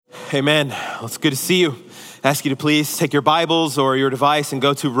Amen. Well, it's good to see you. I ask you to please take your Bibles or your device and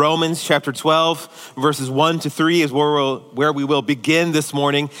go to Romans chapter 12, verses 1 to 3 is where we will begin this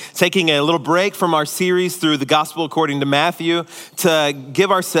morning, taking a little break from our series through the gospel according to Matthew to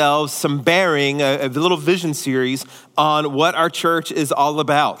give ourselves some bearing, a little vision series on what our church is all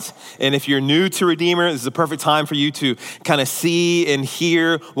about. And if you're new to Redeemer, this is a perfect time for you to kind of see and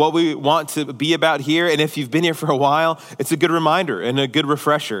hear what we want to be about here. And if you've been here for a while, it's a good reminder and a good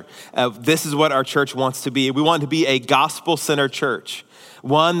refresher of this is what our church wants to be. We want to be a gospel-centered church,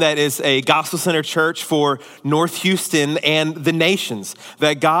 one that is a gospel-centered church for North Houston and the nations,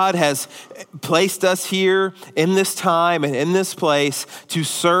 that God has placed us here in this time and in this place to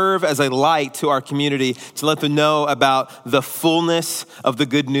serve as a light to our community, to let them know about the fullness of the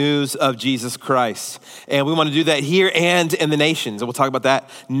good news of Jesus Christ. And we want to do that here and in the nations. And we'll talk about that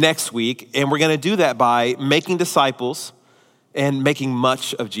next week. And we're going to do that by making disciples and making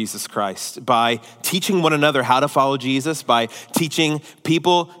much of Jesus Christ, by teaching one another how to follow Jesus, by teaching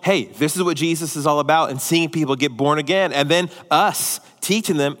people, hey, this is what Jesus is all about, and seeing people get born again, and then us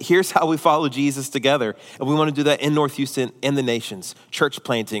teaching them, here's how we follow Jesus together. And we want to do that in North Houston, in the nations, church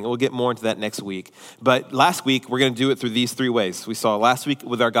planting. We'll get more into that next week. But last week, we're going to do it through these three ways. We saw last week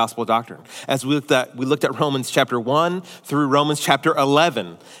with our gospel doctrine. As we looked at Romans chapter 1 through Romans chapter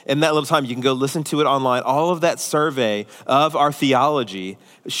 11. In that little time, you can go listen to it online. All of that survey of our theology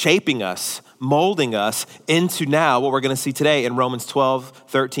shaping us, molding us into now what we're going to see today in Romans 12,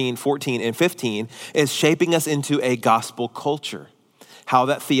 13, 14, and 15 is shaping us into a gospel culture. How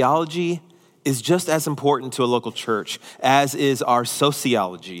that theology is just as important to a local church as is our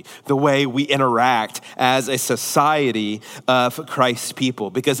sociology, the way we interact as a society of Christ's people.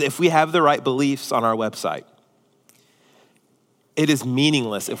 Because if we have the right beliefs on our website, it is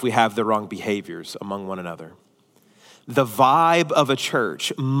meaningless if we have the wrong behaviors among one another. The vibe of a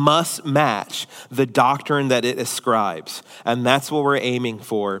church must match the doctrine that it ascribes. And that's what we're aiming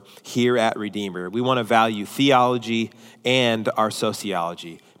for here at Redeemer. We want to value theology and our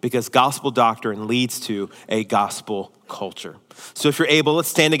sociology because gospel doctrine leads to a gospel culture. So if you're able, let's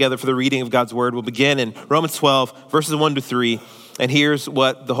stand together for the reading of God's word. We'll begin in Romans 12, verses 1 to 3. And here's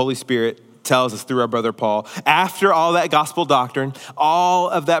what the Holy Spirit tells us through our brother Paul. After all that gospel doctrine, all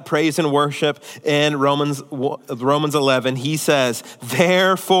of that praise and worship in Romans 11, he says,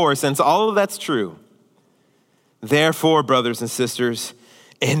 therefore, since all of that's true, therefore, brothers and sisters,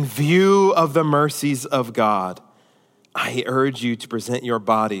 in view of the mercies of God, I urge you to present your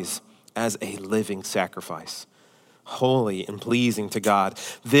bodies as a living sacrifice, holy and pleasing to God.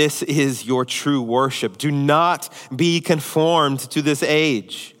 This is your true worship. Do not be conformed to this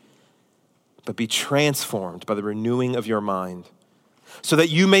age, but be transformed by the renewing of your mind, so that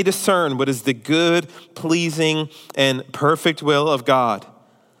you may discern what is the good, pleasing, and perfect will of God.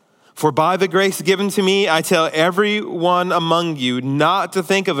 For by the grace given to me, I tell everyone among you not to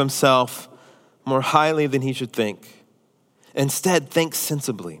think of himself more highly than he should think. Instead, think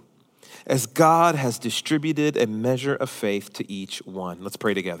sensibly, as God has distributed a measure of faith to each one. Let's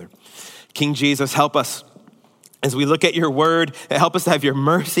pray together. King Jesus, help us as we look at your word, help us to have your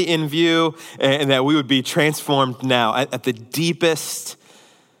mercy in view and that we would be transformed now at the deepest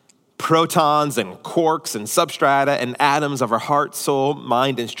protons and quarks and substrata and atoms of our heart, soul,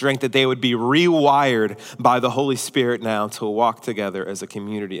 mind, and strength, that they would be rewired by the Holy Spirit now to walk together as a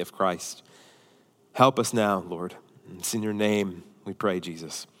community of Christ. Help us now, Lord. It's in your name we pray,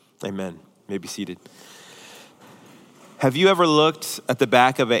 Jesus. Amen. You may be seated. Have you ever looked at the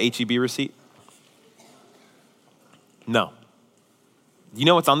back of a H-E-B receipt? No. You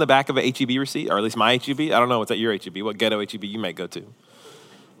know what's on the back of an H-E-B receipt? Or at least my H-E-B? I don't know what's at your H-E-B, what ghetto H-E-B you might go to.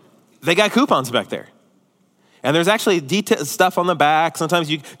 They got coupons back there. And there's actually detailed stuff on the back. Sometimes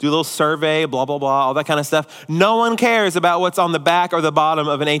you do a little survey, blah, blah, blah, all that kind of stuff. No one cares about what's on the back or the bottom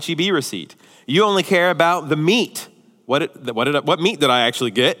of an H-E-B receipt. You only care about the meat. What meat did I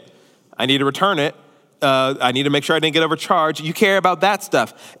actually get? I need to return it. I need to make sure I didn't get overcharged. You care about that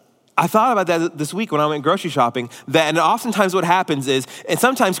stuff. I thought about that this week when I went grocery shopping, and oftentimes what happens is, and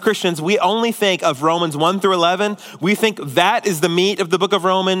sometimes Christians, we only think of Romans 1 through 11. We think that is the meat of the book of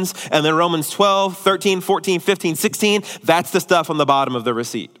Romans, and then Romans 12, 13, 14, 15, 16, that's the stuff on the bottom of the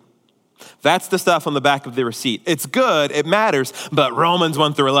receipt. That's the stuff on the back of the receipt. It's good, it matters, but Romans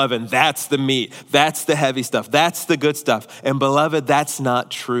 1 through 11, that's the meat. That's the heavy stuff. That's the good stuff. And beloved, that's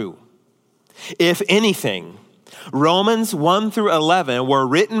not true. If anything, Romans 1 through 11 were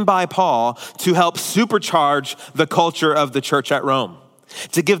written by Paul to help supercharge the culture of the church at Rome,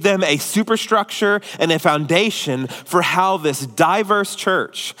 to give them a superstructure and a foundation for how this diverse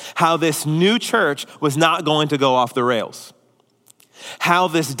church, how this new church was not going to go off the rails. How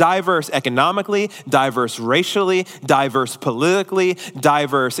this diverse economically, diverse racially, diverse politically,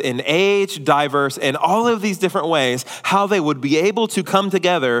 diverse in age, diverse in all of these different ways, how they would be able to come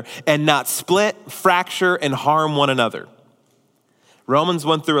together and not split, fracture, and harm one another. Romans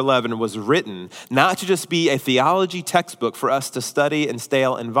 1 through 11 was written not to just be a theology textbook for us to study in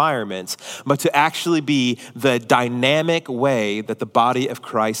stale environments, but to actually be the dynamic way that the body of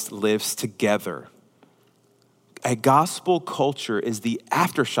Christ lives together. A gospel culture is the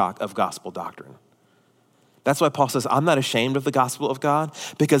aftershock of gospel doctrine. That's why Paul says, I'm not ashamed of the gospel of God,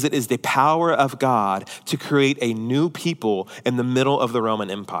 because it is the power of God to create a new people in the middle of the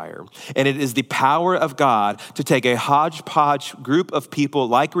Roman Empire. And it is the power of God to take a hodgepodge group of people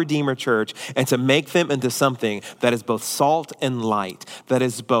like Redeemer Church and to make them into something that is both salt and light, that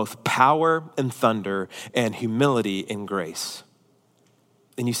is both power and thunder and humility and grace.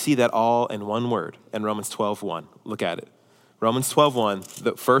 And you see that all in one word in Romans 12:1. Look at it. Romans 12:1,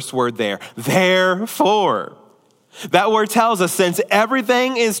 the first word there, therefore. That word tells us since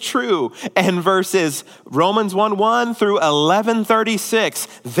everything is true, and verses Romans 1:1 through 11:36,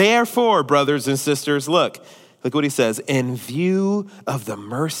 therefore, brothers and sisters, look what he says, in view of the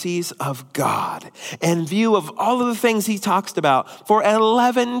mercies of God, in view of all of the things he talks about for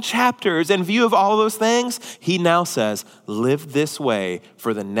 11 chapters, in view of all of those things, he now says, live this way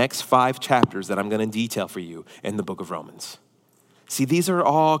for the next 5 chapters that I'm going to detail for you in the book of Romans. See, these are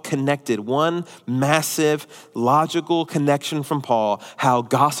all connected. One massive logical connection from Paul, how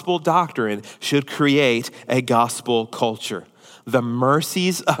gospel doctrine should create a gospel culture. The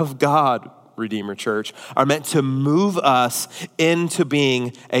mercies of God, Redeemer Church, are meant to move us into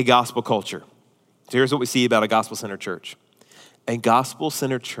being a gospel culture. So here's what we see about a gospel-centered church. A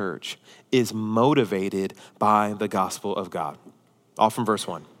gospel-centered church is motivated by the gospel of God. All from verse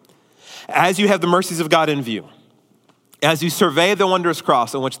 1. As you have the mercies of God in view, as you survey the wondrous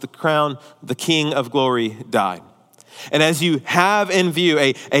cross on which the King of glory died, and as you have in view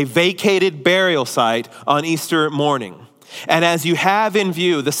a vacated burial site on Easter morning, and as you have in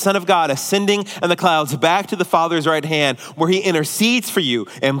view the Son of God ascending in the clouds back to the Father's right hand, where he intercedes for you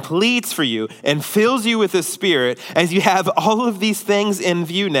and pleads for you and fills you with his Spirit, as you have all of these things in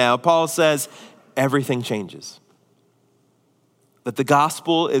view now, Paul says, everything changes. That the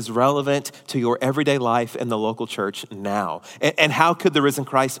gospel is relevant to your everyday life in the local church now. And how could the risen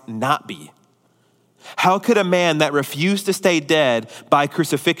Christ not be? How could a man that refused to stay dead by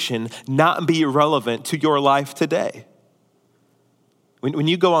crucifixion not be relevant to your life today? When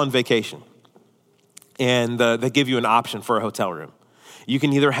you go on vacation and they give you an option for a hotel room, you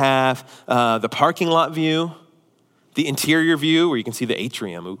can either have the parking lot view, the interior view where you can see the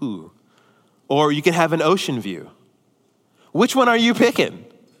atrium, ooh, or you can have an ocean view. Which one are you picking?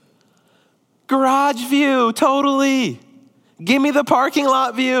 Garage view, totally. Give me the parking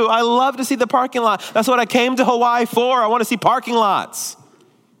lot view. I love to see the parking lot. That's what I came to Hawaii for. I want to see parking lots.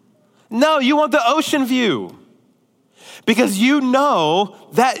 No, you want the ocean view. Because you know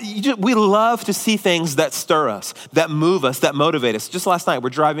that we love to see things that stir us, that move us, that motivate us. Just last night, we're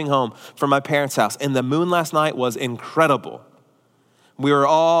driving home from my parents' house, and the moon last night was incredible. We were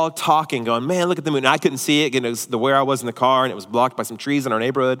all talking, going, man, look at the moon. And I couldn't see it. It was where I was in the car, and it was blocked by some trees in our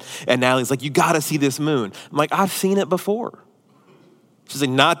neighborhood. And Natalie's like, you got to see this moon. I'm like, I've seen it before. She's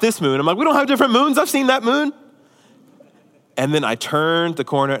like, not this moon. I'm like, we don't have different moons. I've seen that moon. And then I turned the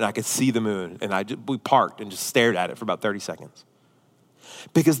corner, and I could see the moon. And we parked and just stared at it for about 30 seconds.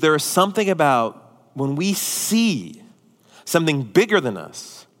 Because there is something about when we see something bigger than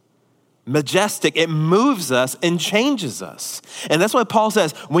us, majestic, it moves us and changes us. And that's why Paul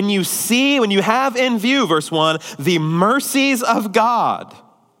says, when you have in view, verse 1, the mercies of God,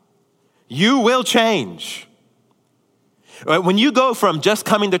 you will change. When you go from just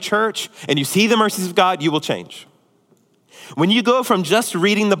coming to church and you see the mercies of God, you will change. When you go from just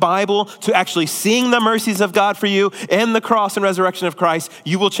reading the Bible to actually seeing the mercies of God for you in the cross and resurrection of Christ,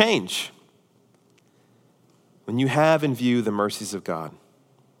 you will change. When you have in view the mercies of God,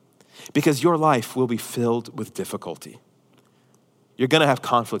 because your life will be filled with difficulty. You're going to have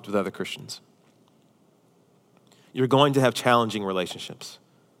conflict with other Christians. You're going to have challenging relationships.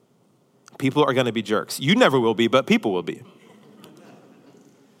 People are going to be jerks. You never will be, but people will be.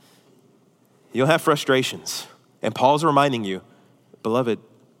 You'll have frustrations. And Paul's reminding you, beloved,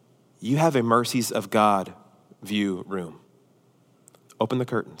 you have a mercies of God view room. Open the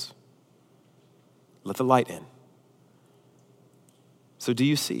curtains. Let the light in. So do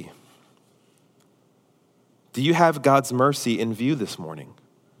you see? Do you have God's mercy in view this morning?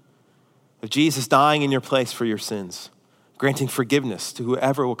 Of Jesus dying in your place for your sins, granting forgiveness to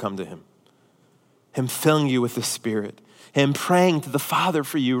whoever will come to him. Him filling you with the Spirit, him praying to the Father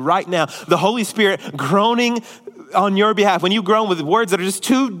for you right now. The Holy Spirit groaning on your behalf. When you groan with words that are just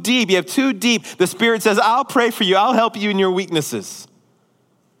too deep, you have too deep, the Spirit says, I'll pray for you. I'll help you in your weaknesses.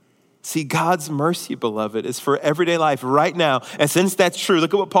 See, God's mercy, beloved, is for everyday life right now. And since that's true,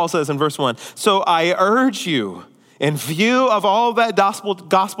 look at what Paul says in verse 1. So I urge you, in view of all that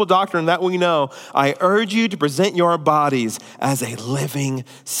gospel doctrine that we know, I urge you to present your bodies as a living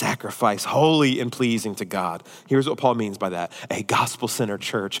sacrifice, holy and pleasing to God. Here's what Paul means by that. A gospel-centered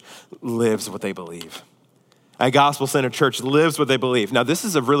church lives what they believe. A gospel-centered church lives what they believe. Now, this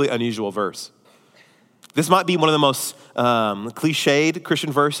is a really unusual verse. This might be one of the most cliched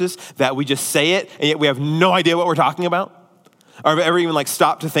Christian verses that we just say it, and yet we have no idea what we're talking about, or have ever even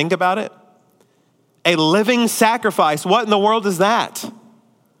stopped to think about it. A living sacrifice. What in the world is that?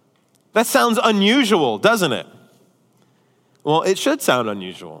 That sounds unusual, doesn't it? Well, it should sound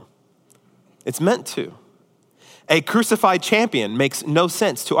unusual. It's meant to. A crucified champion makes no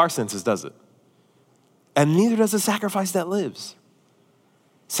sense to our senses, does it? And neither does a sacrifice that lives.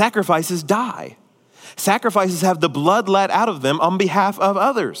 Sacrifices die. Sacrifices have the blood let out of them on behalf of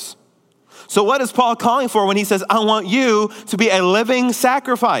others. So what is Paul calling for when he says, I want you to be a living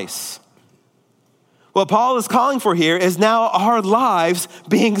sacrifice? What Paul is calling for here is now our lives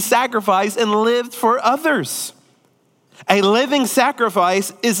being sacrificed and lived for others. A living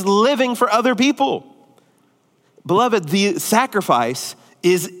sacrifice is living for other people. Beloved, the sacrifice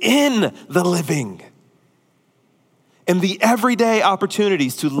is in the living. In the everyday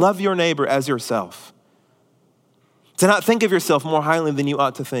opportunities to love your neighbor as yourself. To not think of yourself more highly than you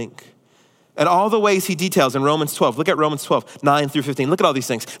ought to think. And all the ways he details in Romans 12. Look at Romans 12, 9 through 15. Look at all these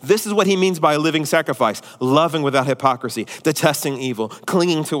things. This is what he means by a living sacrifice. Loving without hypocrisy, detesting evil,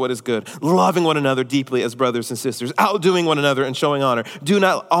 clinging to what is good, loving one another deeply as brothers and sisters, outdoing one another and showing honor. Do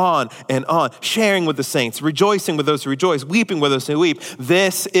not on and on, sharing with the saints, rejoicing with those who rejoice, weeping with those who weep.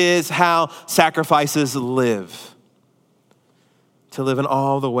 This is how sacrifices live. To live in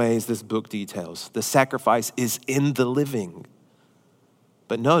all the ways this book details. The sacrifice is in the living.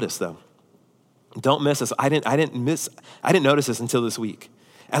 But notice though, don't miss this. I didn't notice this until this week.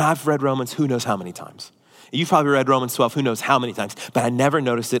 And I've read Romans who knows how many times. You've probably read Romans 12 who knows how many times, but I never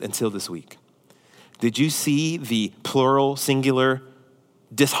noticed it until this week. Did you see the plural, singular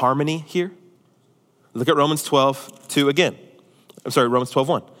disharmony here? Look at Romans 12:2 again. Romans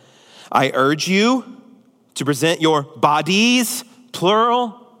 12:1. I urge you to present your bodies,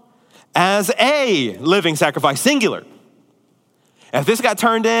 plural, as a living sacrifice, singular. If this got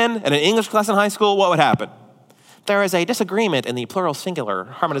turned in an English class in high school, what would happen? There is a disagreement in the plural singular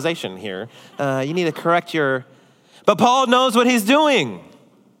harmonization here. You need to correct your... But Paul knows what he's doing.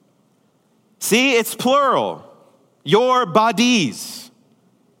 See, it's plural. Your bodies.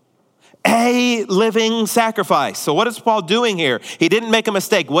 A living sacrifice. So what is Paul doing here? He didn't make a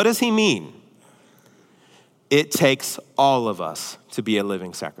mistake. What does he mean? It takes all of us to be a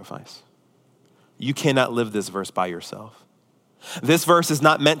living sacrifice. You cannot live this verse by yourself. This verse is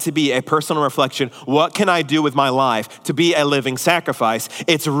not meant to be a personal reflection. What can I do with my life to be a living sacrifice?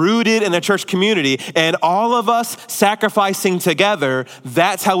 It's rooted in the church community, and all of us sacrificing together,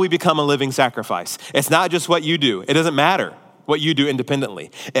 that's how we become a living sacrifice. It's not just what you do. It doesn't matter what you do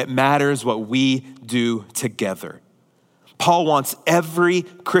independently. It matters what we do together. Paul wants every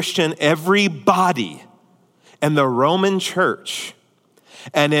Christian, every body in the Roman church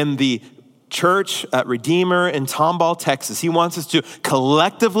and in the church at Redeemer in Tomball, Texas. He wants us to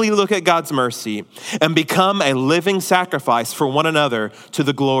collectively look at God's mercy and become a living sacrifice for one another to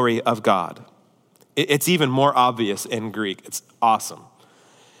the glory of God. It's even more obvious in Greek. It's awesome.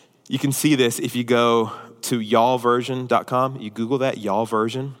 You can see this if you go to y'allversion.com. You Google that, y'all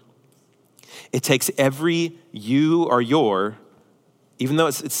version. It takes every you or your, even though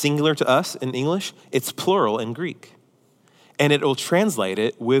it's singular to us in English, it's plural in Greek. And it will translate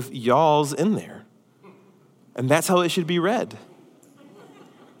it with y'alls in there. And that's how it should be read.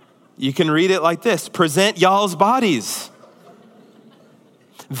 You can read it like this: present y'all's bodies.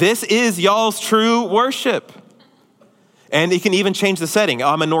 This is y'all's true worship. And it can even change the setting.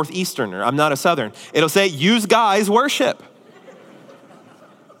 I'm a Northeasterner, I'm not a Southern. It'll say, use guys worship.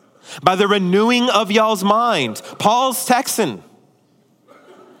 By the renewing of y'all's mind. Paul's Texan.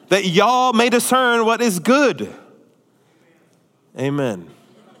 That y'all may discern what is good. Amen.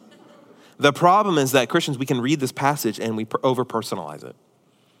 The problem is that Christians, we can read this passage and we over-personalize it.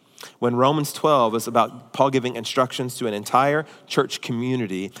 When Romans 12 is about Paul giving instructions to an entire church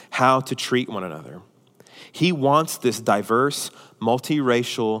community how to treat one another, he wants this diverse,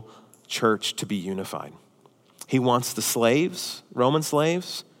 multiracial church to be unified. He wants the slaves, Roman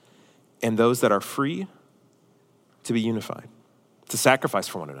slaves, and those that are free to be unified, to sacrifice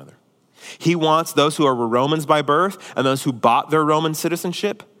for one another. He wants those who are Romans by birth and those who bought their Roman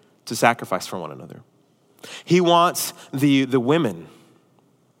citizenship to sacrifice for one another. He wants the women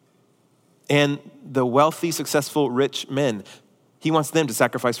and the wealthy, successful, rich men. He wants them to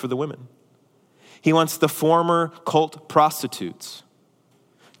sacrifice for the women. He wants the former cult prostitutes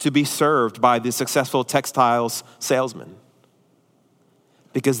to be served by the successful textiles salesman.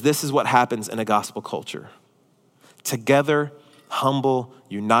 Because this is what happens in a gospel culture. Together, humble,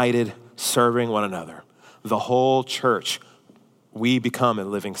 united, serving one another. The whole church, we become a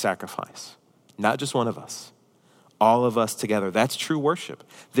living sacrifice. Not just one of us. All of us together. That's true worship.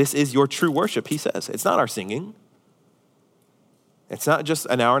 This is your true worship, he says. It's not our singing. It's not just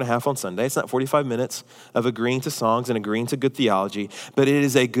an hour and a half on Sunday. It's not 45 minutes of agreeing to songs and agreeing to good theology, but it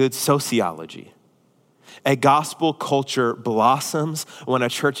is a good sociology. A gospel culture blossoms when a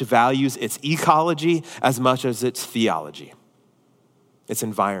church values its ecology as much as its theology, its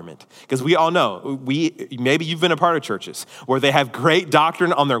environment. Because we all know, maybe you've been a part of churches where they have great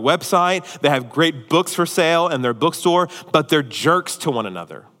doctrine on their website, they have great books for sale in their bookstore, but they're jerks to one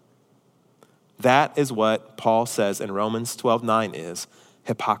another. That is what Paul says in Romans 12:9 is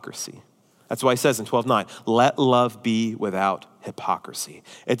hypocrisy. That's why he says in 12:9, let love be without hypocrisy.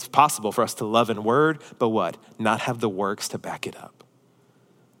 It's possible for us to love in word, but what? Not have the works to back it up.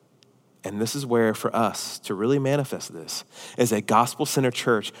 And this is where for us to really manifest this as a gospel-centered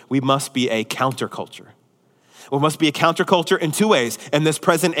church, we must be a counterculture. We must be a counterculture in two ways, in this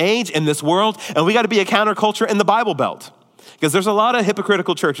present age, in this world, and we got to be a counterculture in the Bible Belt. Because there's a lot of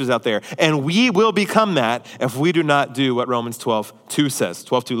hypocritical churches out there, and we will become that if we do not do what Romans 12:2 says.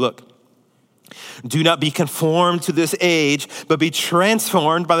 12:2, look. Do not be conformed to this age, but be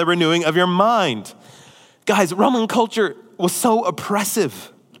transformed by the renewing of your mind. Guys, Roman culture was so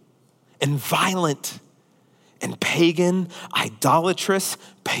oppressive and violent and pagan, idolatrous,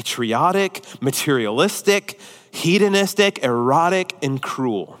 patriotic, materialistic, hedonistic, erotic, and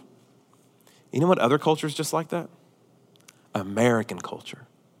cruel. You know what other culture is just like that? American culture.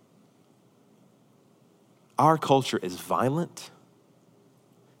 Our culture is violent.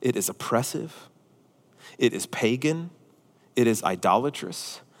 It is oppressive. It is pagan. It is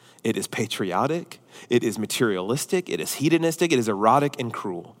idolatrous. It is patriotic. It is materialistic. It is hedonistic. It is erotic and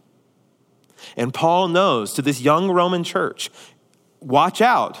cruel. And Paul knows to this young Roman church, watch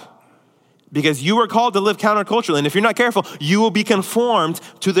out, because you are called to live counterculturally. And if you're not careful, you will be conformed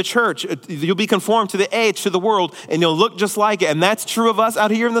to the church. You'll be conformed to the age, to the world, and you'll look just like it. And that's true of us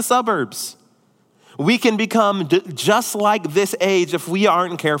out here in the suburbs. We can become just like this age if we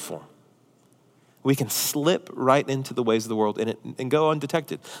aren't careful. We can slip right into the ways of the world and go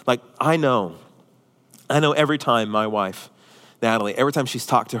undetected. Like I know every time my wife, Natalie, every time she's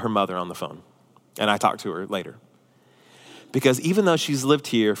talked to her mother on the phone, and I talk to her later, because even though she's lived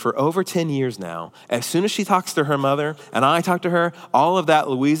here for over 10 years now, as soon as she talks to her mother and I talk to her, all of that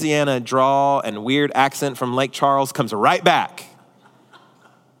Louisiana drawl and weird accent from Lake Charles comes right back.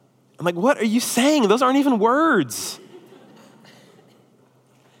 I'm like, what are you saying? Those aren't even words.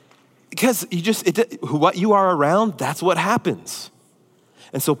 Because what you are around, that's what happens.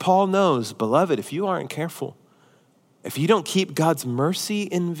 And so Paul knows, beloved, if you aren't careful, if you don't keep God's mercy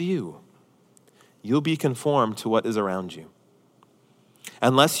in view, you'll be conformed to what is around you.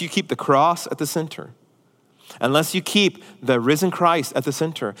 Unless you keep the cross at the center, unless you keep the risen Christ at the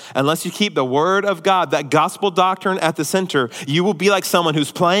center, unless you keep the word of God, that gospel doctrine at the center, you will be like someone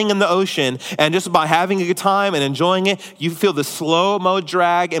who's playing in the ocean, and just by having a good time and enjoying it, you feel the slow-mo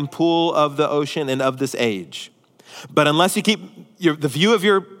drag and pull of the ocean and of this age. But unless you keep the view of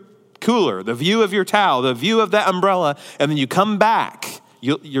your cooler, the view of your towel, the view of that umbrella, and then you come back,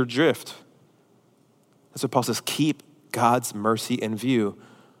 you'll drift. That's what Paul says, keep God's mercy in view,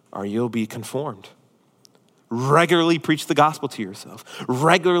 or you'll be conformed. Regularly preach the gospel to yourself.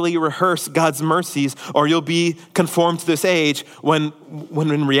 Regularly rehearse God's mercies, or you'll be conformed to this age when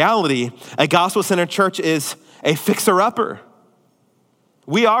in reality, a gospel-centered church is a fixer-upper.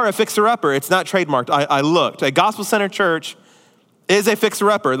 We are a fixer-upper. It's not trademarked. I looked. A gospel-centered church is a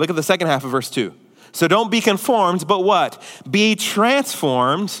fixer-upper. Look at the second half of verse 2. So don't be conformed, but what? Be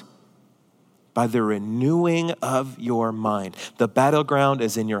transformed by the renewing of your mind. The battleground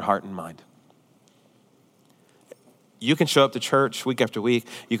is in your heart and mind. You can show up to church week after week.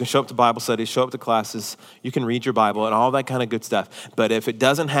 You can show up to Bible studies, show up to classes. You can read your Bible and all that kind of good stuff. But if it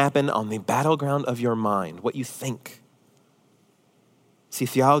doesn't happen on the battleground of your mind, what you think. See,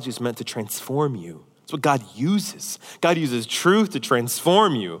 theology is meant to transform you. That's what God uses. God uses truth to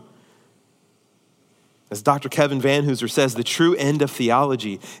transform you. As Dr. Kevin Van Hooser says, the true end of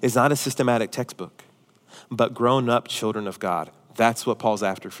theology is not a systematic textbook, but grown up children of God. That's what Paul's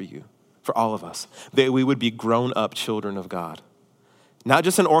after for you, for all of us, that we would be grown up children of God. Not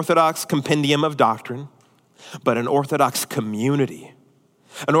just an orthodox compendium of doctrine, but an orthodox community.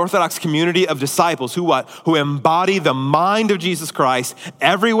 An orthodox community of disciples who what? Who embody the mind of Jesus Christ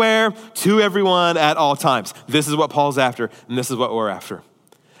everywhere, to everyone, at all times. This is what Paul's after, and this is what we're after.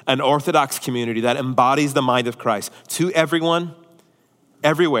 An orthodox community that embodies the mind of Christ to everyone,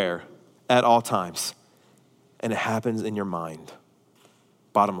 everywhere, at all times. And it happens in your mind.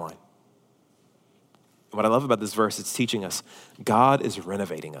 Bottom line. What I love about this verse, it's teaching us God is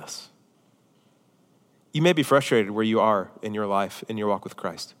renovating us. You may be frustrated where you are in your life, in your walk with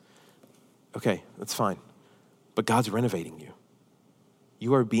Christ. Okay, that's fine. But God's renovating you.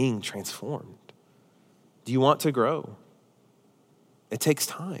 You are being transformed. Do you want to grow? It takes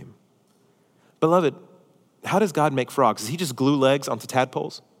time. Beloved, how does God make frogs? Does he just glue legs onto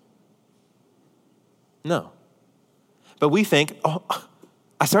tadpoles? No. But we think,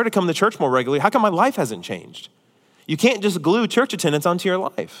 I started coming to church more regularly. How come my life hasn't changed? You can't just glue church attendance onto your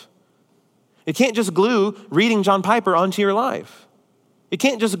life. You can't just glue reading John Piper onto your life. You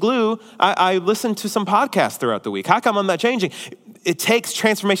can't just glue, I listened to some podcasts throughout the week. How come I'm not changing? It takes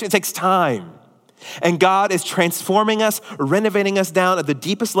transformation. It takes time. And God is transforming us, renovating us down at the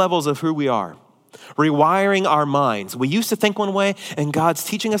deepest levels of who we are, rewiring our minds. We used to think one way, and God's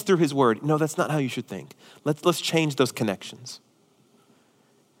teaching us through his word. No, that's not how you should think. Let's change those connections.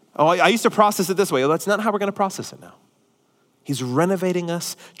 Oh, I used to process it this way. That's not how we're going to process it now. He's renovating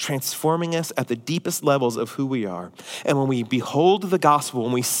us, transforming us at the deepest levels of who we are. And when we behold the gospel,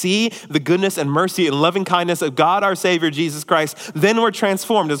 when we see the goodness and mercy and loving kindness of God, our Savior, Jesus Christ, then we're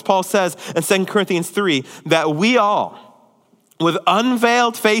transformed. As Paul says in 2 Corinthians 3, that we all, with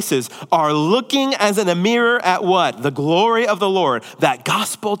unveiled faces, are looking as in a mirror at what? The glory of the Lord, that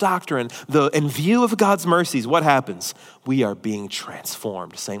gospel doctrine, in view of God's mercies, what happens? We are being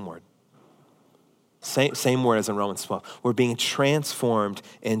transformed. Same word. Same word as in Romans 12. We're being transformed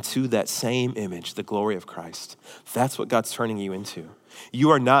into that same image, the glory of Christ. That's what God's turning you into. You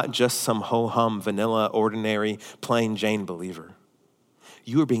are not just some ho-hum, vanilla, ordinary, plain Jane believer.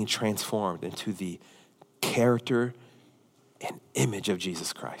 You are being transformed into the character and image of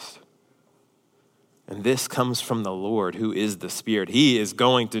Jesus Christ. And this comes from the Lord, who is the Spirit. He is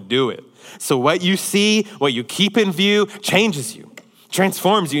going to do it. So what you see, what you keep in view, changes you,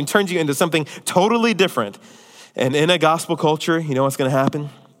 transforms you, and turns you into something totally different. And in a gospel culture, you know what's going to happen?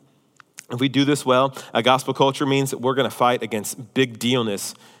 If we do this well, a gospel culture means that we're going to fight against big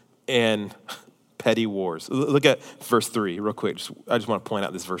dealness and petty wars. Look at verse 3 real quick. I just want to point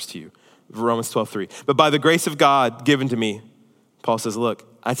out this verse to you. Romans 12:3. But by the grace of God given to me, Paul says, look,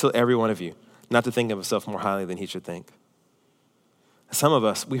 I tell every one of you not to think of himself more highly than he should think. Some of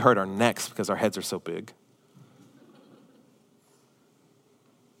us, we hurt our necks because our heads are so big.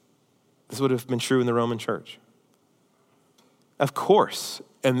 This would have been true in the Roman church. Of course,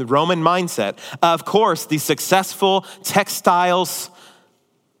 in the Roman mindset, of course, the successful textiles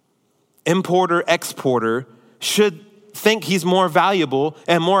importer, exporter should think he's more valuable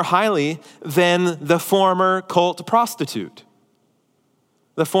and more highly than the former cult prostitute,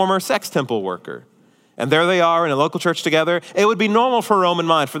 the former sex temple worker. And there they are in a local church together. It would be normal for a Roman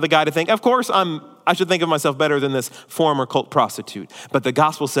mind for the guy to think, of course, I should think of myself better than this former cult prostitute. But the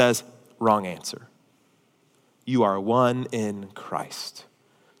gospel says, wrong answer. You are one in Christ.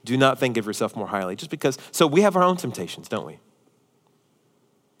 Do not think of yourself more highly just because. So we have our own temptations, don't we?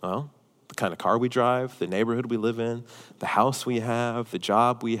 Well, the kind of car we drive, the neighborhood we live in, the house we have, the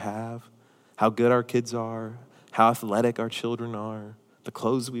job we have, how good our kids are, how athletic our children are, the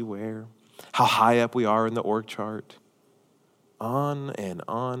clothes we wear, how high up we are in the org chart. On and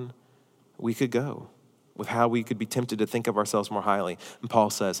on we could go with how we could be tempted to think of ourselves more highly. And Paul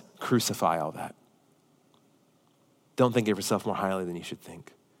says, crucify all that. Don't think of yourself more highly than you should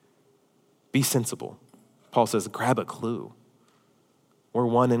think. Be sensible. Paul says, grab a clue. We're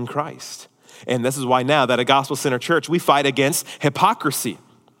one in Christ. And this is why now that a gospel-centered church, we fight against hypocrisy.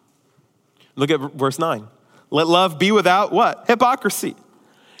 Look at verse 9. Let love be without what? Hypocrisy.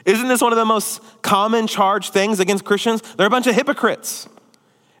 Isn't this one of the most common charged things against Christians? They're a bunch of hypocrites.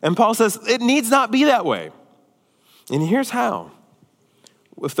 And Paul says, it needs not be that way. And here's how.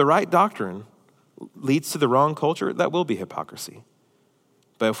 If the right doctrine leads to the wrong culture, that will be hypocrisy.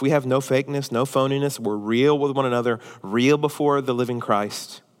 But if we have no fakeness, no phoniness, we're real with one another, real before the living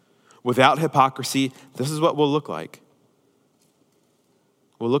Christ, without hypocrisy, this is what we'll look like.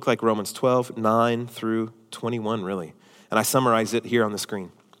 We'll look like Romans 12, 9 through 21, really. And I summarize it here on the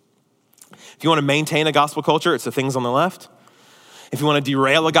screen. If you want to maintain a gospel culture, it's the things on the left. If you want to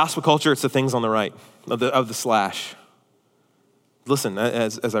derail a gospel culture, it's the things on the right. of the slash. Listen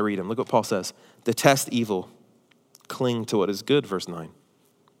as I read them. Look what Paul says. Detest evil. Cling to what is good, verse 9.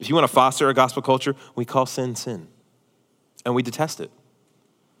 If you want to foster a gospel culture, we call sin, sin. And we detest it.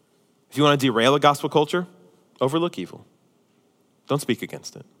 If you want to derail a gospel culture, overlook evil. Don't speak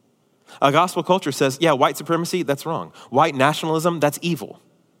against it. A gospel culture says, yeah, white supremacy, that's wrong. White nationalism, that's evil.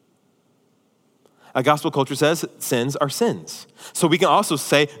 A gospel culture says sins are sins. So we can also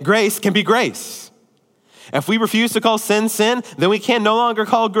say grace can be grace. If we refuse to call sin, sin, then we can no longer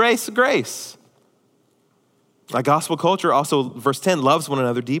call grace, grace. A gospel culture also, verse 10, loves one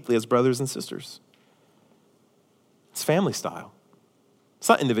another deeply as brothers and sisters. It's family style. It's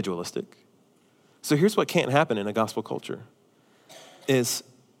not individualistic. So here's what can't happen in a gospel culture is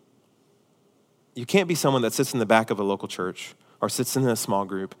you can't be someone that sits in the back of a local church or sits in a small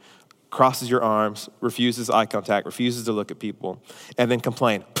group, crosses your arms, refuses eye contact, refuses to look at people, and then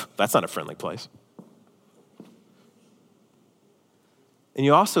complain, that's not a friendly place. And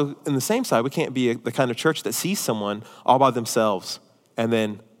you also, in the same side, we can't be the kind of church that sees someone all by themselves and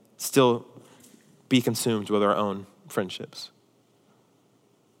then still be consumed with our own friendships.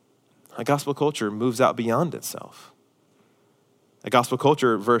 A gospel culture moves out beyond itself. A gospel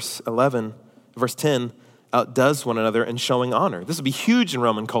culture, verse 10, outdoes one another in showing honor. This would be huge in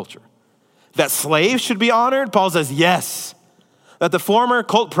Roman culture. That slaves should be honored, Paul says, yes. That the former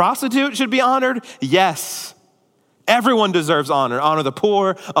cult prostitute should be honored, yes. Everyone deserves honor. Honor the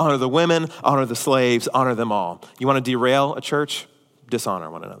poor, honor the women, honor the slaves, honor them all. You want to derail a church? Dishonor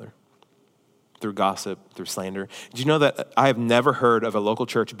one another through gossip, through slander. Did you know that I have never heard of a local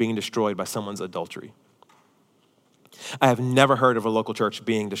church being destroyed by someone's adultery? I have never heard of a local church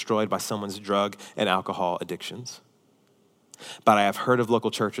being destroyed by someone's drug and alcohol addictions. But I have heard of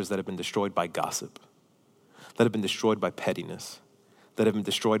local churches that have been destroyed by gossip, that have been destroyed by pettiness, that have been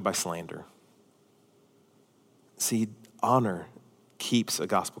destroyed by slander. See, honor keeps a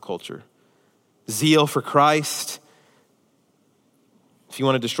gospel culture. Zeal for Christ. If you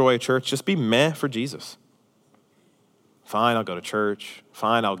want to destroy a church, just be meh for Jesus. Fine, I'll go to church.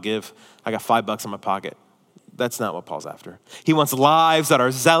 Fine, I'll give. I got $5 in my pocket. That's not what Paul's after. He wants lives that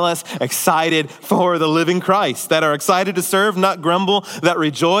are zealous, excited for the living Christ, that are excited to serve, not grumble, that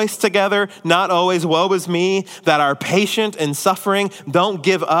rejoice together, not always woe is me, that are patient in suffering, don't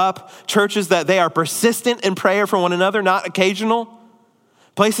give up. Churches that they are persistent in prayer for one another, not occasional.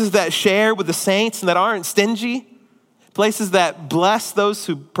 Places that share with the saints and that aren't stingy. Places that bless those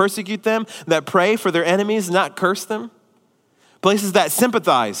who persecute them, that pray for their enemies, not curse them. Places that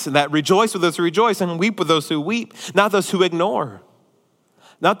sympathize and that rejoice with those who rejoice and weep with those who weep, not those who ignore.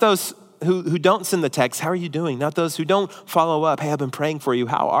 Not those who don't send the text, how are you doing? Not those who don't follow up, hey, I've been praying for you,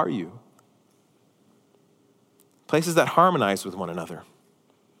 how are you? Places that harmonize with one another,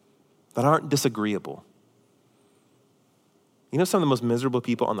 that aren't disagreeable. You know, some of the most miserable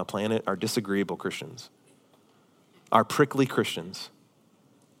people on the planet are disagreeable Christians, are prickly Christians.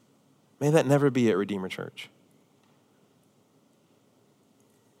 May that never be at Redeemer Church.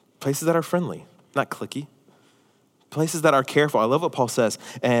 Places that are friendly, not cliquey. Places that are careful. I love what Paul says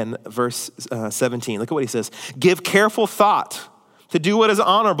in verse 17. Look at what he says. Give careful thought to do what is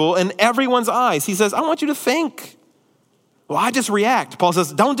honorable in everyone's eyes. He says, I want you to think. Well, I just react. Paul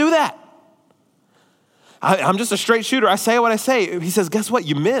says, don't do that. I'm just a straight shooter. I say what I say. He says, guess what?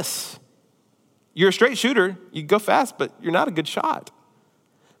 You miss. You're a straight shooter. You go fast, but you're not a good shot.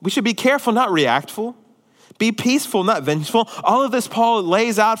 We should be careful, not reactful. Be peaceful, not vengeful. All of this Paul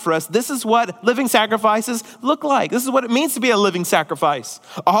lays out for us. This is what living sacrifices look like. This is what it means to be a living sacrifice.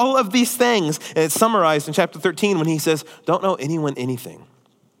 All of these things, and it's summarized in chapter 13 when he says, don't know anyone anything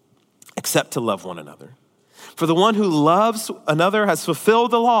except to love one another. For the one who loves another has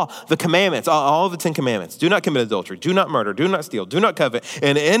fulfilled the law, the commandments, all of the 10 commandments. Do not commit adultery, do not murder, do not steal, do not covet,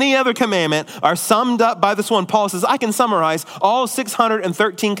 and any other commandment are summed up by this one. Paul says, I can summarize all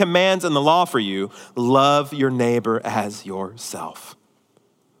 613 commands in the law for you. Love your neighbor as yourself.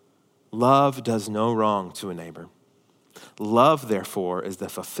 Love does no wrong to a neighbor. Love, therefore, is the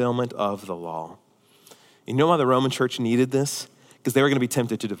fulfillment of the law. You know why the Roman church needed this? Because they were going to be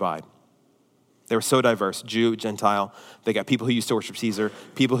tempted to divide. They were so diverse, Jew, Gentile. They got people who used to worship Caesar,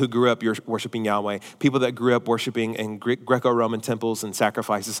 people who grew up worshiping Yahweh, people that grew up worshiping in Greco-Roman temples and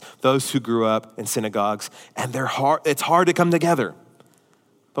sacrifices, those who grew up in synagogues, and it's hard to come together.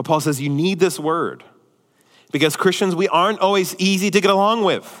 But Paul says you need this word because Christians, we aren't always easy to get along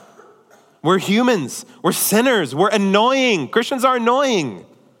with. We're humans, we're sinners, we're annoying. Christians are annoying.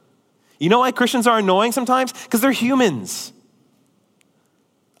 You know why Christians are annoying sometimes? Because they're humans.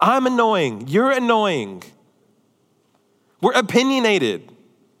 I'm annoying. You're annoying. We're opinionated.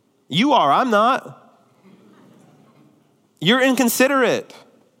 You are, I'm not. You're inconsiderate.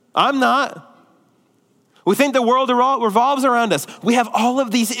 I'm not. We think the world revolves around us. We have all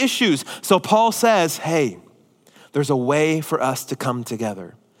of these issues. So Paul says, hey, there's a way for us to come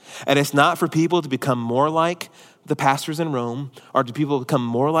together. And it's not for people to become more like the pastors in Rome or to people become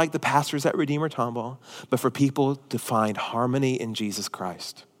more like the pastors at Redeemer Tomball, but for people to find harmony in Jesus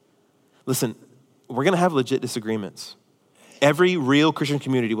Christ. Listen, we're going to have legit disagreements. Every real Christian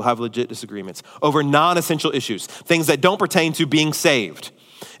community will have legit disagreements over non-essential issues, things that don't pertain to being saved.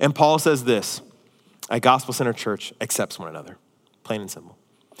 And Paul says this, a gospel-centered church accepts one another, plain and simple.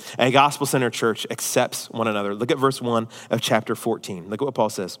 A gospel-centered church accepts one another. Look at verse 1 of chapter 14. Look at what Paul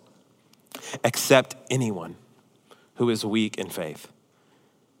says. Accept anyone who is weak in faith.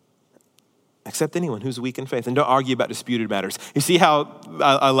 Accept anyone who's weak in faith. And don't argue about disputed matters. You see how,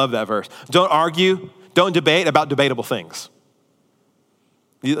 I love that verse. Don't argue, don't debate about debatable things.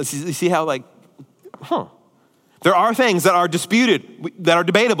 You see how there are things that are disputed, that are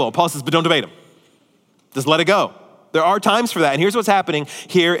debatable. Paul says, but don't debate them. Just let it go. There are times for that. And here's what's happening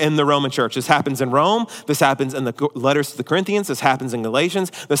here in the Roman church. This happens in Rome. This happens in the letters to the Corinthians. This happens in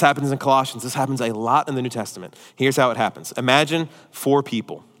Galatians. This happens in Colossians. This happens a lot in the New Testament. Here's how it happens. Imagine 4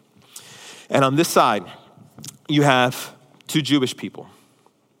 people. And on this side, you have 2 Jewish people.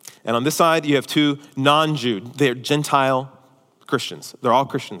 And on this side, you have 2 non-Jew. They're Gentile Christians. They're all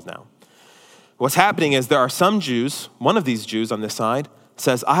Christians now. What's happening is there are some Jews, one of these Jews on this side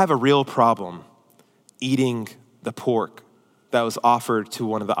says, I have a real problem eating the pork that was offered to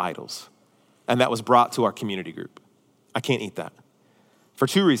one of the idols and that was brought to our community group. I can't eat that for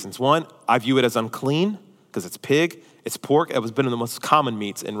 2 reasons. One, I view it as unclean because it's pig, it's pork. It was one of the most common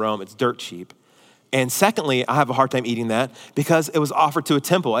meats in Rome. It's dirt cheap. And secondly, I have a hard time eating that because it was offered to a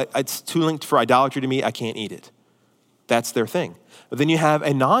temple. It's too linked for idolatry to me. I can't eat it. That's their thing. But then you have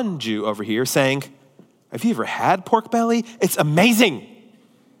a non-Jew over here saying, have you ever had pork belly? It's amazing.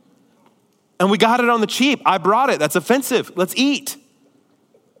 And we got it on the cheap. I brought it. That's offensive. Let's eat.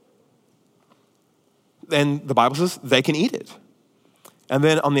 And the Bible says they can eat it. And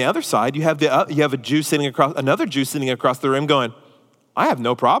then on the other side, you have another Jew sitting across the room going, I have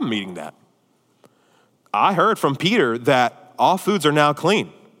no problem eating that. I heard from Peter that all foods are now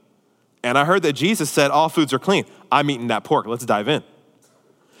clean. And I heard that Jesus said all foods are clean. I'm eating that pork. Let's dive in.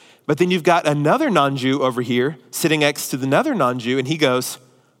 But then you've got another non-Jew over here sitting next to another non-Jew, and he goes,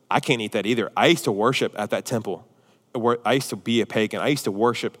 I can't eat that either. I used to worship at that temple. I used to be a pagan. I used to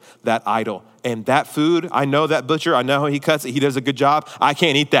worship that idol. And that food, I know that butcher. I know how he cuts it. He does a good job. I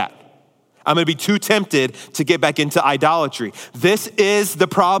can't eat that. I'm going to be too tempted to get back into idolatry. This is the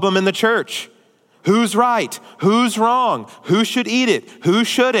problem in the church. Who's right? Who's wrong? Who should eat it? Who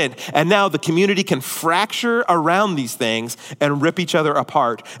shouldn't? And now the community can fracture around these things and rip each other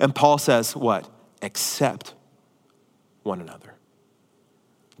apart. And Paul says, what? Accept one another.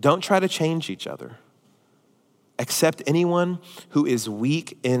 Don't try to change each other. Accept anyone who is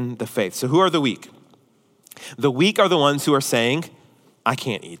weak in the faith. So who are the weak? The weak are the ones who are saying, I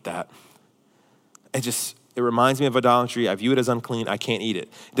can't eat that. It reminds me of idolatry. I view it as unclean. I can't eat it.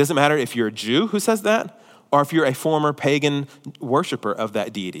 It doesn't matter if you're a Jew who says that or if you're a former pagan worshiper of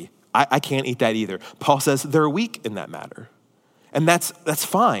that deity. I can't eat that either. Paul says they're weak in that matter. And that's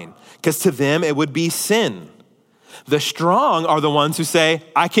fine because to them it would be sin. The strong are the ones who say,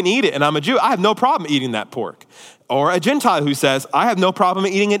 I can eat it and I'm a Jew. I have no problem eating that pork. Or a Gentile who says, I have no problem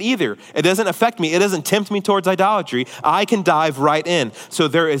eating it either. It doesn't affect me. It doesn't tempt me towards idolatry. I can dive right in. So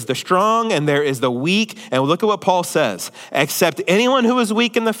there is the strong and there is the weak. And look at what Paul says. Accept anyone who is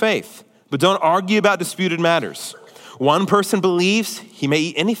weak in the faith, but don't argue about disputed matters. One person believes he may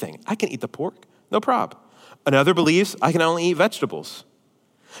eat anything. I can eat the pork, no problem. Another believes I can only eat vegetables.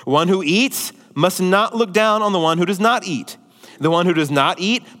 One who eats must not look down on the one who does not eat. The one who does not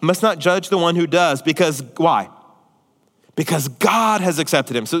eat must not judge the one who does. Because why? Because God has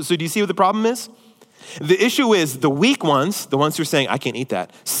accepted him. So do you see what the problem is? The issue is the weak ones, the ones who are saying, I can't eat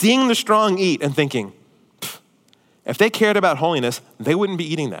that, seeing the strong eat and thinking, if they cared about holiness, they wouldn't be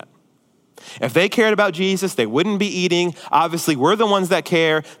eating that. If they cared about Jesus, they wouldn't be eating. Obviously, we're the ones that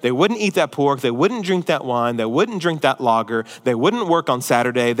care. They wouldn't eat that pork. They wouldn't drink that wine. They wouldn't drink that lager. They wouldn't work on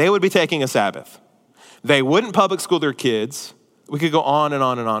Saturday. They would be taking a Sabbath. They wouldn't public school their kids. We could go on and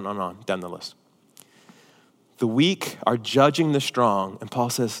on and on and on down the list. The weak are judging the strong. And Paul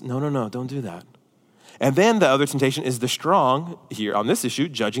says, no, don't do that. And then the other temptation is the strong here on this issue,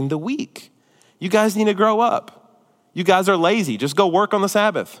 judging the weak. You guys need to grow up. You guys are lazy. Just go work on the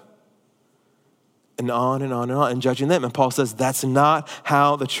Sabbath. and on and on and on, and judging them. And Paul says that's not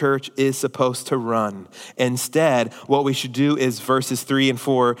how the church is supposed to run. Instead, what we should do is verses 3 and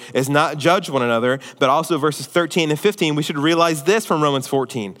 4 is not judge one another, but also verses 13 and 15, we should realize this from Romans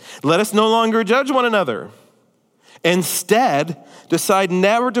 14. Let us no longer judge one another. Instead, decide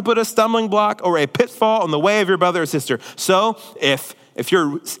never to put a stumbling block or a pitfall in the way of your brother or sister. So if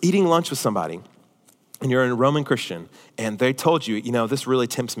you're eating lunch with somebody and you're a Roman Christian and they told you, this really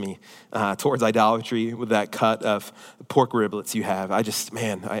tempts me towards idolatry with that cut of pork riblets you have. I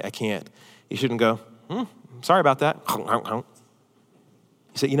can't. You shouldn't go, sorry about that. You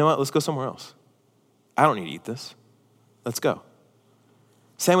say, you know what? Let's go somewhere else. I don't need to eat this. Let's go.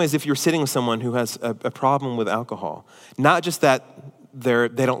 Same way as if you're sitting with someone who has a problem with alcohol. Not just that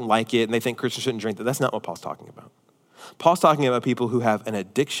they don't like it and they think Christians shouldn't drink that. That's not what Paul's talking about. Paul's talking about people who have an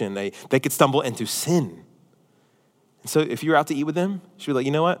addiction. They could stumble into sin. And so if you're out to eat with them, you should be like,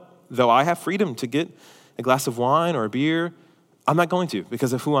 you know what? Though I have freedom to get a glass of wine or a beer, I'm not going to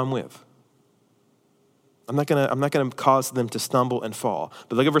because of who I'm with. I'm not gonna cause them to stumble and fall.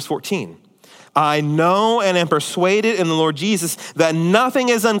 But look at verse 14. I know and am persuaded in the Lord Jesus that nothing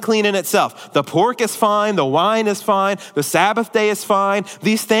is unclean in itself. The pork is fine, the wine is fine, the Sabbath day is fine.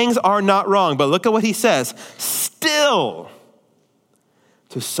 These things are not wrong. But look at what he says. Still,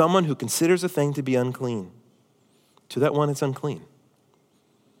 to someone who considers a thing to be unclean, to that one it's unclean.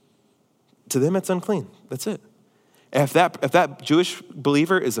 To them it's unclean. That's it. If that Jewish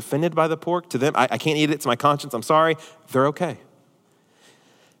believer is offended by the pork, to them, I can't eat it, it's my conscience, I'm sorry, they're okay.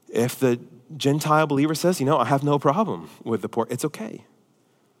 If the Gentile believer says, I have no problem with the pork, it's okay.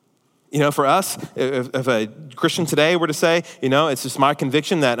 For us, if a Christian today were to say, it's just my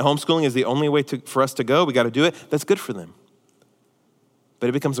conviction that homeschooling is the only way for us to go, we got to do it, that's good for them. But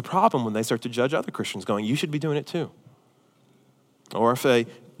it becomes a problem when they start to judge other Christians going, you should be doing it too. Or if a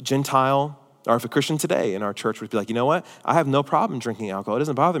Gentile, or if a Christian today in our church would be like, you know what? I have no problem drinking alcohol. It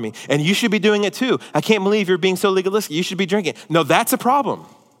doesn't bother me. And you should be doing it too. I can't believe you're being so legalistic. You should be drinking. No, that's a problem.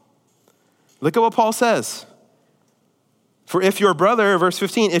 Look at what Paul says. For if your brother, verse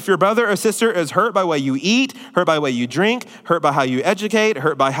 15, if your brother or sister is hurt by what you eat, hurt by what you drink, hurt by how you educate,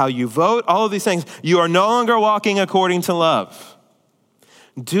 hurt by how you vote, all of these things, you are no longer walking according to love.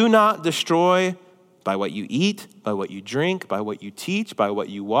 Do not destroy by what you eat, by what you drink, by what you teach, by what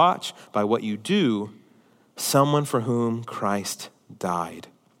you watch, by what you do, someone for whom Christ died.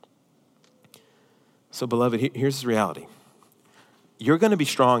 So, beloved, here's the reality. You're going to be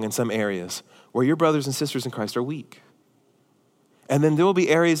strong in some areas where your brothers and sisters in Christ are weak. And then there will be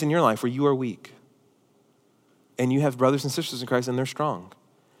areas in your life where you are weak. And you have brothers and sisters in Christ and they're strong.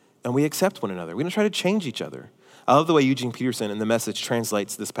 And we accept one another. We don't try to change each other. I love the way Eugene Peterson in The Message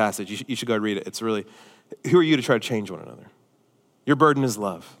translates this passage. You should go read it. It's really, who are you to try to change one another? Your burden is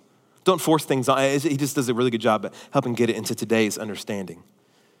love. Don't force things on. He just does a really good job at helping get it into today's understanding.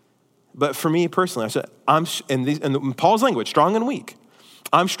 But for me personally, I'm in Paul's language, strong and weak.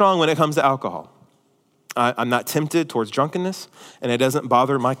 I'm strong when it comes to alcohol. I'm not tempted towards drunkenness, and it doesn't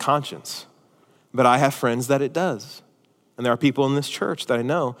bother my conscience. But I have friends that it does. And there are people in this church that I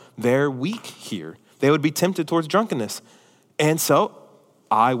know, they're weak here. They would be tempted towards drunkenness. And so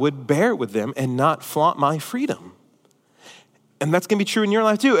I would bear with them and not flaunt my freedom. And that's going to be true in your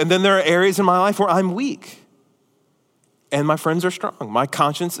life too. And then there are areas in my life where I'm weak. And my friends are strong. My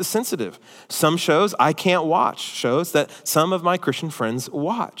conscience is sensitive. Some shows I can't watch, shows that some of my Christian friends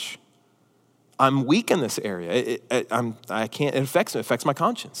watch. I'm weak in this area. It affects my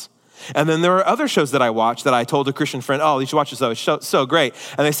conscience. And then there are other shows that I watch that I told a Christian friend, you should watch this, it's so great.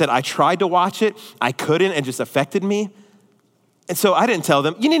 And they said, I tried to watch it, I couldn't, it just affected me. And so I didn't tell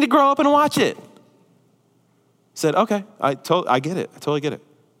them, you need to grow up and watch it. Said, okay, I get it, I totally get it.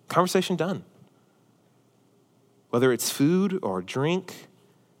 Conversation done. Whether it's food or drink,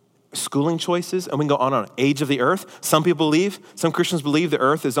 schooling choices, and we can go on. Age of the earth. Some Christians believe the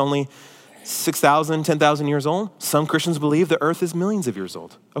earth is only 6,000, 10,000 years old. Some Christians believe the earth is millions of years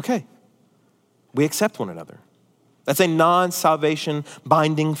old. Okay, we accept one another. That's a non-salvation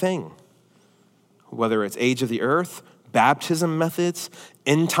binding thing. Whether it's age of the earth, baptism methods,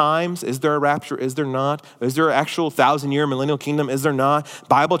 end times, is there a rapture, is there not? Is there an actual 1,000-year millennial kingdom, is there not?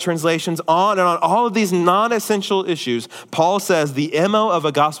 Bible translations, on and on. All of these non-essential issues, Paul says the MO of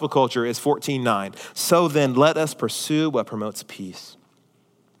a gospel culture is 14:9. So then let us pursue what promotes peace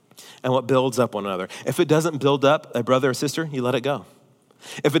and what builds up one another. If it doesn't build up a brother or sister, you let it go.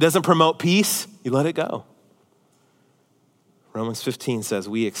 If it doesn't promote peace, you let it go. Romans 15 says,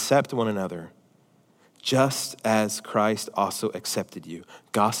 we accept one another just as Christ also accepted you.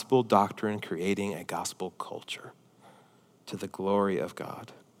 Gospel doctrine creating a gospel culture to the glory of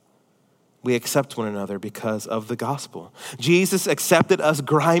God. We accept one another because of the gospel. Jesus accepted us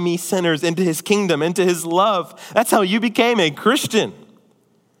grimy sinners into his kingdom, into his love. That's how you became a Christian.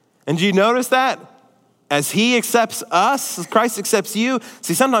 And do you notice that? As he accepts us, as Christ accepts you.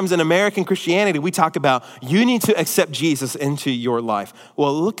 See, sometimes in American Christianity, we talk about you need to accept Jesus into your life.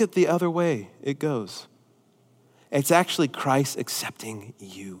 Well, look at the other way it goes. It's actually Christ accepting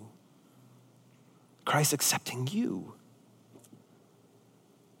you. Christ accepting you.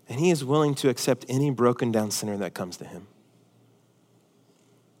 And he is willing to accept any broken down sinner that comes to him.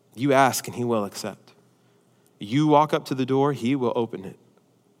 You ask and he will accept. You walk up to the door, he will open it.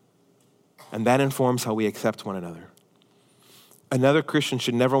 And that informs how we accept one another. Another Christian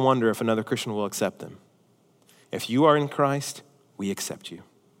should never wonder if another Christian will accept them. If you are in Christ, we accept you.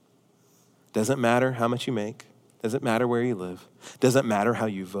 Doesn't matter how much you make. Doesn't matter where you live. Doesn't matter how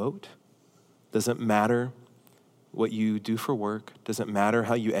you vote. Doesn't matter what you do for work. Doesn't matter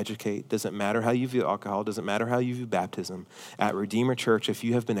how you educate. Doesn't matter how you view alcohol. Doesn't matter how you view baptism. At Redeemer Church, if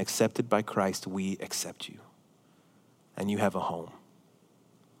you have been accepted by Christ, we accept you. And you have a home.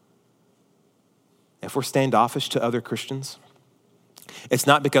 If we're standoffish to other Christians, it's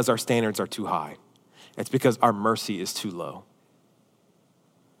not because our standards are too high. It's because our mercy is too low.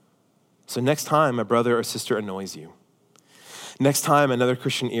 So next time a brother or sister annoys you, next time another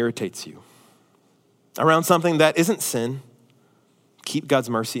Christian irritates you around something that isn't sin, keep God's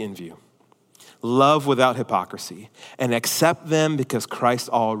mercy in view. Love without hypocrisy and accept them because Christ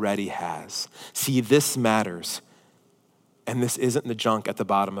already has. See, this matters. And this isn't the junk at the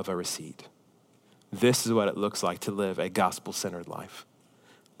bottom of a receipt. This is what it looks like to live a gospel-centered life.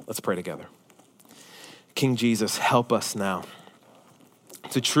 Let's pray together. King Jesus, help us now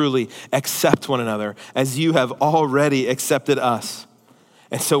to truly accept one another as you have already accepted us.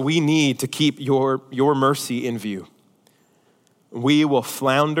 And so we need to keep your mercy in view. We will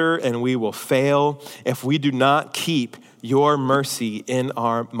flounder and we will fail if we do not keep your mercy in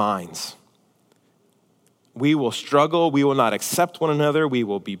our minds. We will struggle. We will not accept one another. We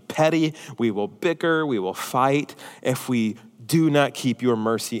will be petty. We will bicker. We will fight if we do not keep your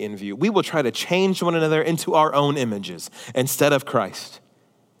mercy in view. We will try to change one another into our own images instead of Christ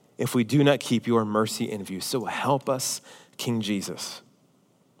if we do not keep your mercy in view. So help us, King Jesus,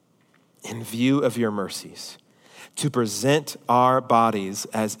 in view of your mercies, to present our bodies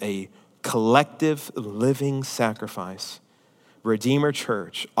as a collective living sacrifice, Redeemer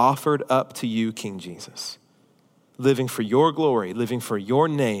Church, offered up to you, King Jesus, living for your glory, living for your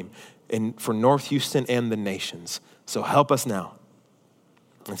name, and for North Houston and the nations. So help us now.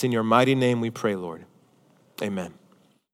 It's in your mighty name we pray, Lord. Amen.